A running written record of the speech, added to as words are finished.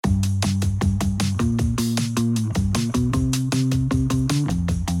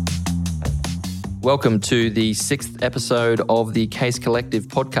Welcome to the 6th episode of the Case Collective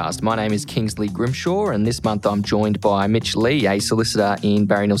podcast. My name is Kingsley Grimshaw, and this month I'm joined by Mitch Lee, a solicitor in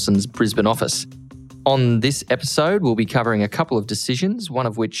Barry Nilsson's Brisbane office. On this episode, we'll be covering a couple of decisions, one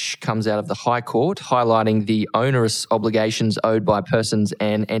of which comes out of the High Court, highlighting the onerous obligations owed by persons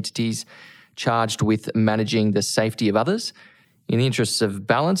and entities charged with managing the safety of others. In the interests of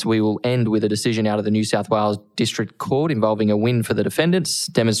balance, we will end with a decision out of the New South Wales District Court involving a win for the defendants,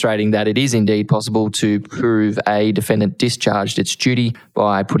 demonstrating that it is indeed possible to prove a defendant discharged its duty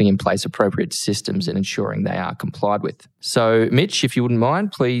by putting in place appropriate systems and ensuring they are complied with. So, Mitch, if you wouldn't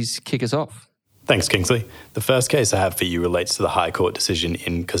mind, please kick us off. Thanks, Kingsley. The first case I have for you relates to the High Court decision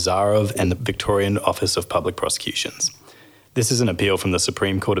in Kazarov and the Victorian Office of Public Prosecutions. This is an appeal from the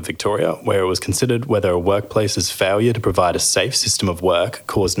Supreme Court of Victoria, where it was considered whether a workplace's failure to provide a safe system of work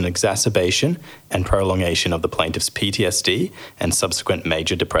caused an exacerbation and prolongation of the plaintiff's PTSD and subsequent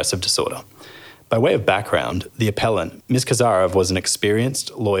major depressive disorder. By way of background, the appellant, Ms. Kazarov, was an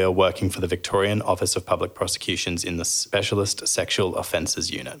experienced lawyer working for the Victorian Office of Public Prosecutions in the Specialist Sexual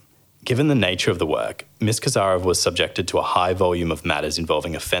Offences Unit. Given the nature of the work, Ms. Kazarov was subjected to a high volume of matters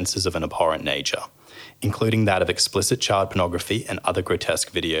involving offences of an abhorrent nature, including that of explicit child pornography and other grotesque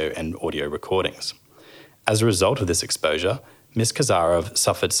video and audio recordings. As a result of this exposure, Ms. Kazarov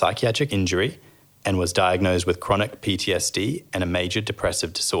suffered psychiatric injury and was diagnosed with chronic PTSD and a major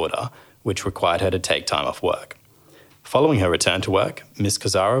depressive disorder, which required her to take time off work. Following her return to work, Ms.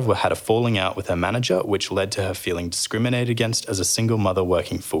 Kazarov had a falling out with her manager, which led to her feeling discriminated against as a single mother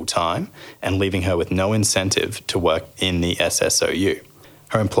working full-time and leaving her with no incentive to work in the SSOU.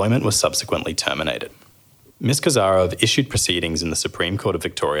 Her employment was subsequently terminated. Ms. Kazarov issued proceedings in the Supreme Court of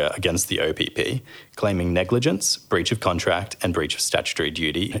Victoria against the OPP, claiming negligence, breach of contract, and breach of statutory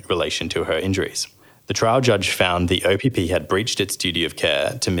duty in relation to her injuries. The trial judge found the OPP had breached its duty of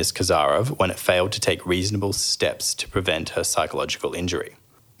care to Ms. Kazarov when it failed to take reasonable steps to prevent her psychological injury.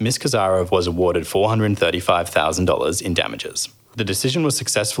 Ms. Kazarov was awarded $435,000 in damages. The decision was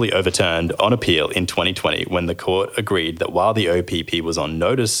successfully overturned on appeal in 2020 when the court agreed that while the OPP was on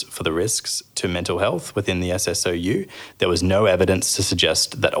notice for the risks to mental health within the SSOU, there was no evidence to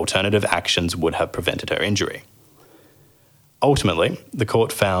suggest that alternative actions would have prevented her injury. Ultimately, the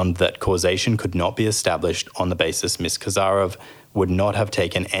court found that causation could not be established on the basis Ms. Kazarov would not have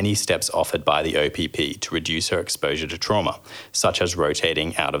taken any steps offered by the OPP to reduce her exposure to trauma, such as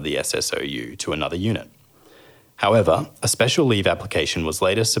rotating out of the SSOU to another unit. However, a special leave application was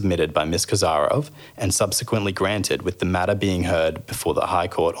later submitted by Ms. Kazarov and subsequently granted, with the matter being heard before the High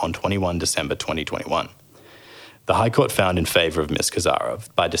Court on 21 December 2021. The High Court found in favour of Ms. Kazarov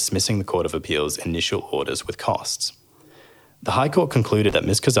by dismissing the Court of Appeal's initial orders with costs. The High Court concluded that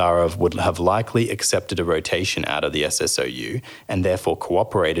Ms. Kazarov would have likely accepted a rotation out of the SSOU and therefore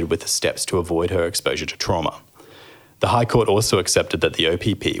cooperated with the steps to avoid her exposure to trauma. The High Court also accepted that the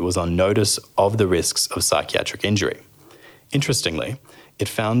OPP was on notice of the risks of psychiatric injury. Interestingly, it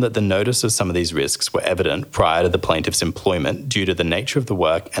found that the notice of some of these risks were evident prior to the plaintiff's employment due to the nature of the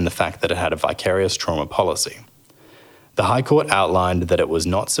work and the fact that it had a vicarious trauma policy. The High Court outlined that it was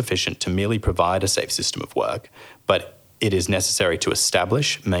not sufficient to merely provide a safe system of work, but it is necessary to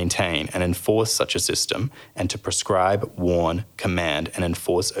establish, maintain, and enforce such a system and to prescribe, warn, command, and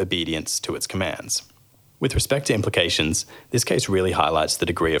enforce obedience to its commands. With respect to implications, this case really highlights the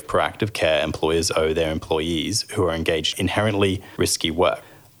degree of proactive care employers owe their employees who are engaged in inherently risky work.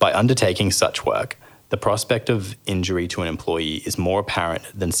 By undertaking such work, the prospect of injury to an employee is more apparent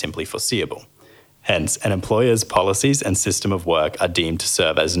than simply foreseeable. Hence, an employer's policies and system of work are deemed to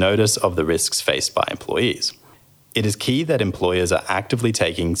serve as notice of the risks faced by employees. It is key that employers are actively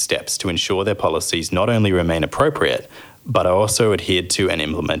taking steps to ensure their policies not only remain appropriate, but are also adhered to and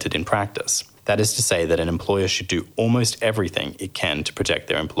implemented in practice. That is to say that an employer should do almost everything it can to protect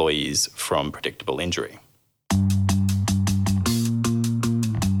their employees from predictable injury.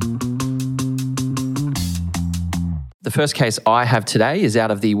 The first case I have today is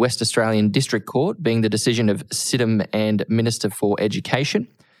out of the West Australian District Court, being the decision of Sidham and Minister for Education.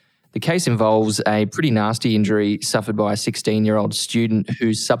 The case involves a pretty nasty injury suffered by a 16-year-old student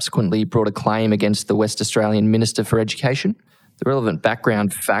who subsequently brought a claim against the West Australian Minister for Education. The relevant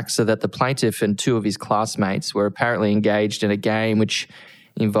background facts are that the plaintiff and two of his classmates were apparently engaged in a game which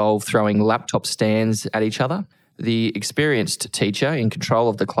involved throwing laptop stands at each other. The experienced teacher in control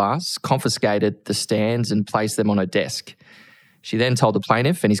of the class confiscated the stands and placed them on her desk. She then told the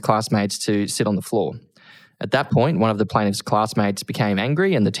plaintiff and his classmates to sit on the floor. At that point, one of the plaintiff's classmates became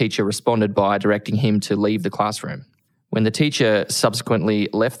angry and the teacher responded by directing him to leave the classroom. When the teacher subsequently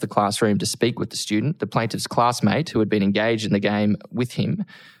left the classroom to speak with the student, the plaintiff's classmate, who had been engaged in the game with him,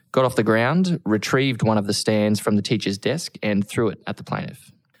 got off the ground, retrieved one of the stands from the teacher's desk and threw it at the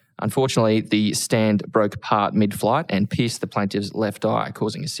plaintiff. Unfortunately, the stand broke apart mid-flight and pierced the plaintiff's left eye,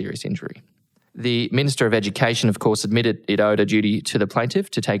 causing a serious injury. The Minister of Education, of course, admitted it owed a duty to the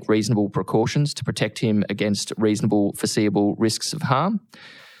plaintiff to take reasonable precautions to protect him against reasonable foreseeable risks of harm.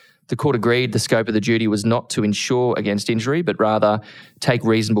 The court agreed the scope of the duty was not to ensure against injury, but rather take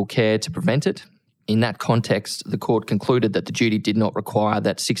reasonable care to prevent it. In that context, the court concluded that the duty did not require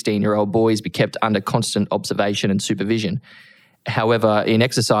that 16-year-old boys be kept under constant observation and supervision. However, in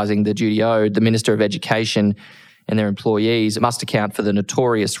exercising the duty owed, the Minister of Education and their employees must account for the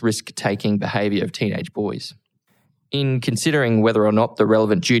notorious risk-taking behaviour of teenage boys. In considering whether or not the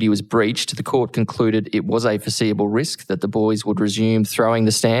relevant duty was breached, the court concluded it was a foreseeable risk that the boys would resume throwing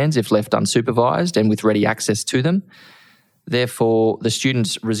the stands if left unsupervised and with ready access to them. Therefore, the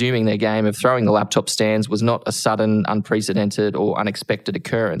students resuming their game of throwing the laptop stands was not a sudden, unprecedented or unexpected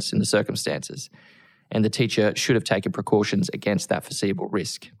occurrence in the circumstances, and the teacher should have taken precautions against that foreseeable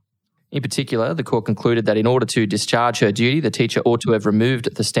risk. In particular, the court concluded that in order to discharge her duty, the teacher ought to have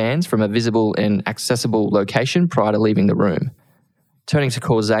removed the stands from a visible and accessible location prior to leaving the room. Turning to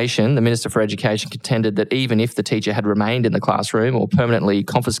causation, the Minister for Education contended that even if the teacher had remained in the classroom or permanently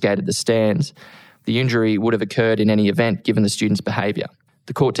confiscated the stands, the injury would have occurred in any event given the student's behaviour.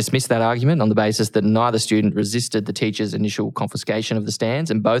 The court dismissed that argument on the basis that neither student resisted the teacher's initial confiscation of the stands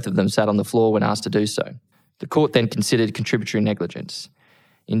and both of them sat on the floor when asked to do so. The court then considered contributory negligence.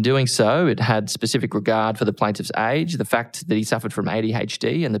 In doing so, it had specific regard for the plaintiff's age, the fact that he suffered from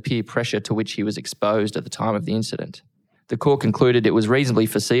ADHD and the peer pressure to which he was exposed at the time of the incident. The court concluded it was reasonably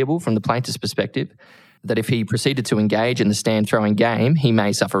foreseeable from the plaintiff's perspective that if he proceeded to engage in the stand throwing game, he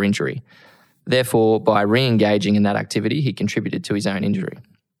may suffer injury. Therefore, by re-engaging in that activity, he contributed to his own injury.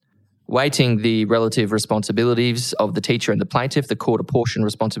 Weighting the relative responsibilities of the teacher and the plaintiff, the court apportioned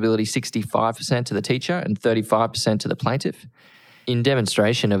responsibility 65% to the teacher and 35% to the plaintiff. In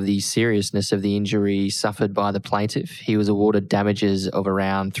demonstration of the seriousness of the injury suffered by the plaintiff, he was awarded damages of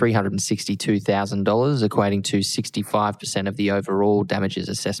around $362,000, equating to 65% of the overall damages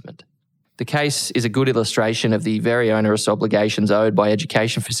assessment. The case is a good illustration of the very onerous obligations owed by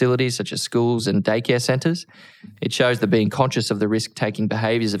education facilities such as schools and daycare centres. It shows that being conscious of the risk-taking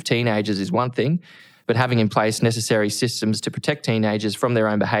behaviours of teenagers is one thing, but having in place necessary systems to protect teenagers from their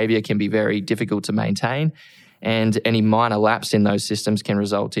own behaviour can be very difficult to maintain, and any minor lapse in those systems can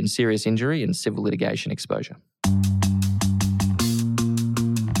result in serious injury and civil litigation exposure.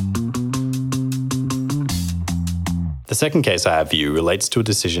 The second case I have for you relates to a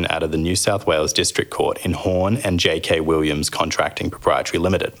decision out of the New South Wales District Court in Horn and J.K. Williams Contracting Proprietary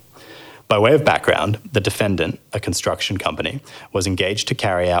Limited. By way of background, the defendant, a construction company, was engaged to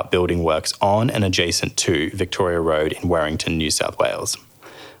carry out building works on and adjacent to Victoria Road in Werrington, New South Wales.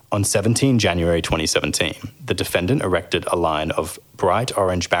 On 17 January 2017, the defendant erected a line of bright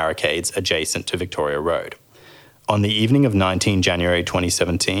orange barricades adjacent to Victoria Road. On the evening of 19 January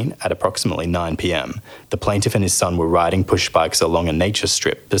 2017, at approximately 9 p.m, the plaintiff and his son were riding push bikes along a nature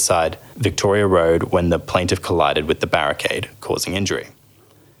strip beside Victoria Road when the plaintiff collided with the barricade, causing injury.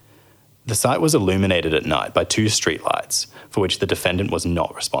 The site was illuminated at night by 2 streetlights, for which the defendant was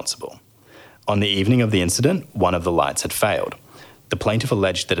not responsible. On the evening of the incident, one of the lights had failed. The plaintiff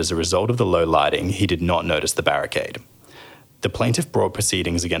alleged that as a result of the low lighting, he did not notice the barricade. The plaintiff brought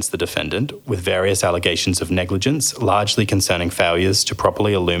proceedings against the defendant with various allegations of negligence, largely concerning failures to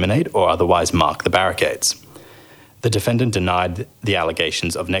properly illuminate or otherwise mark the barricades. The defendant denied the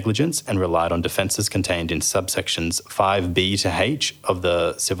allegations of negligence and relied on defences contained in subsections 5B to H of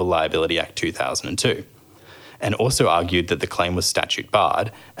the Civil Liability Act 2002, and also argued that the claim was statute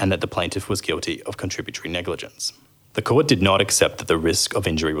barred and that the plaintiff was guilty of contributory negligence. The court did not accept that the risk of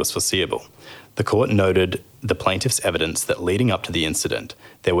injury was foreseeable. The court noted the plaintiff's evidence that leading up to the incident,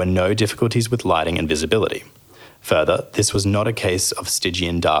 there were no difficulties with lighting and visibility. Further, this was not a case of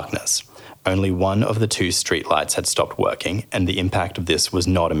Stygian darkness. Only one of the 2 streetlights had stopped working, and the impact of this was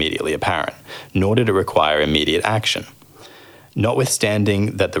not immediately apparent, nor did it require immediate action.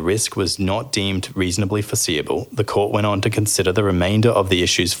 Notwithstanding that the risk was not deemed reasonably foreseeable, the court went on to consider the remainder of the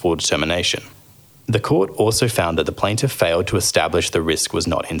issues for determination. The court also found that the plaintiff failed to establish the risk was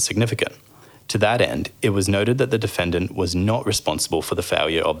not insignificant. To that end, it was noted that the defendant was not responsible for the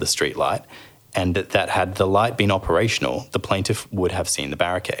failure of the streetlight, and that had the light been operational, the plaintiff would have seen the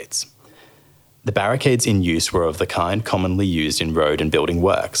barricades. The barricades in use were of the kind commonly used in road and building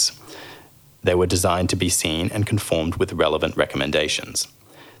works. They were designed to be seen and conformed with relevant recommendations.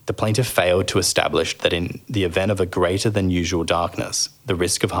 The plaintiff failed to establish that in the event of a greater than usual darkness, the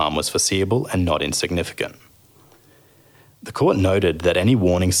risk of harm was foreseeable and not insignificant. The court noted that any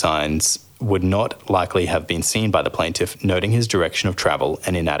warning signs would not likely have been seen by the plaintiff, noting his direction of travel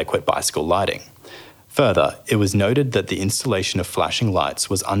and inadequate bicycle lighting. Further, it was noted that the installation of flashing lights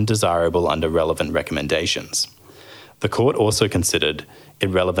was undesirable under relevant recommendations. The court also considered it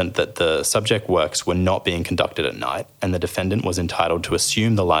relevant that the subject works were not being conducted at night, and the defendant was entitled to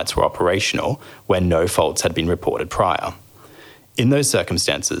assume the lights were operational when no faults had been reported prior. In those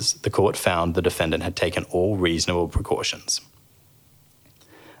circumstances, the court found the defendant had taken all reasonable precautions.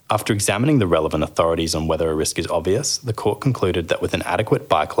 After examining the relevant authorities on whether a risk is obvious, the court concluded that with an adequate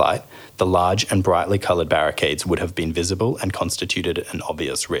bike light, the large and brightly coloured barricades would have been visible and constituted an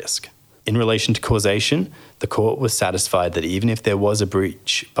obvious risk. In relation to causation, the court was satisfied that even if there was a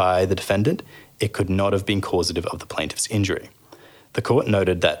breach by the defendant, it could not have been causative of the plaintiff's injury. The court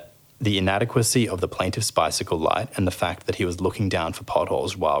noted that the inadequacy of the plaintiff's bicycle light and the fact that he was looking down for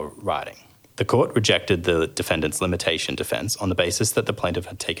potholes while riding. The court rejected the defendant's limitation defence on the basis that the plaintiff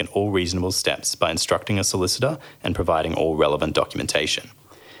had taken all reasonable steps by instructing a solicitor and providing all relevant documentation.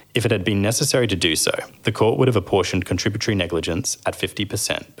 If it had been necessary to do so, the court would have apportioned contributory negligence at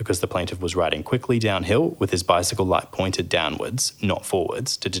 50% because the plaintiff was riding quickly downhill with his bicycle light pointed downwards, not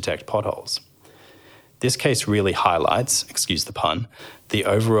forwards, to detect potholes. This case really highlights, excuse the pun, the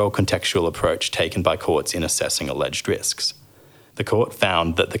overall contextual approach taken by courts in assessing alleged risks. The court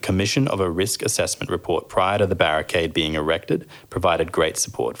found that the commission of a risk assessment report prior to the barricade being erected provided great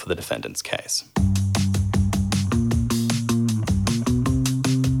support for the defendant's case.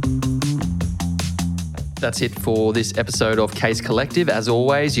 That's it for this episode of Case Collective. As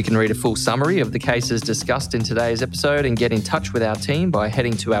always, you can read a full summary of the cases discussed in today's episode and get in touch with our team by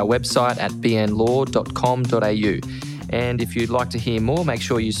heading to our website at bnlaw.com.au. And if you'd like to hear more, make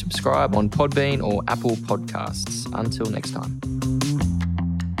sure you subscribe on Podbean or Apple Podcasts. Until next time.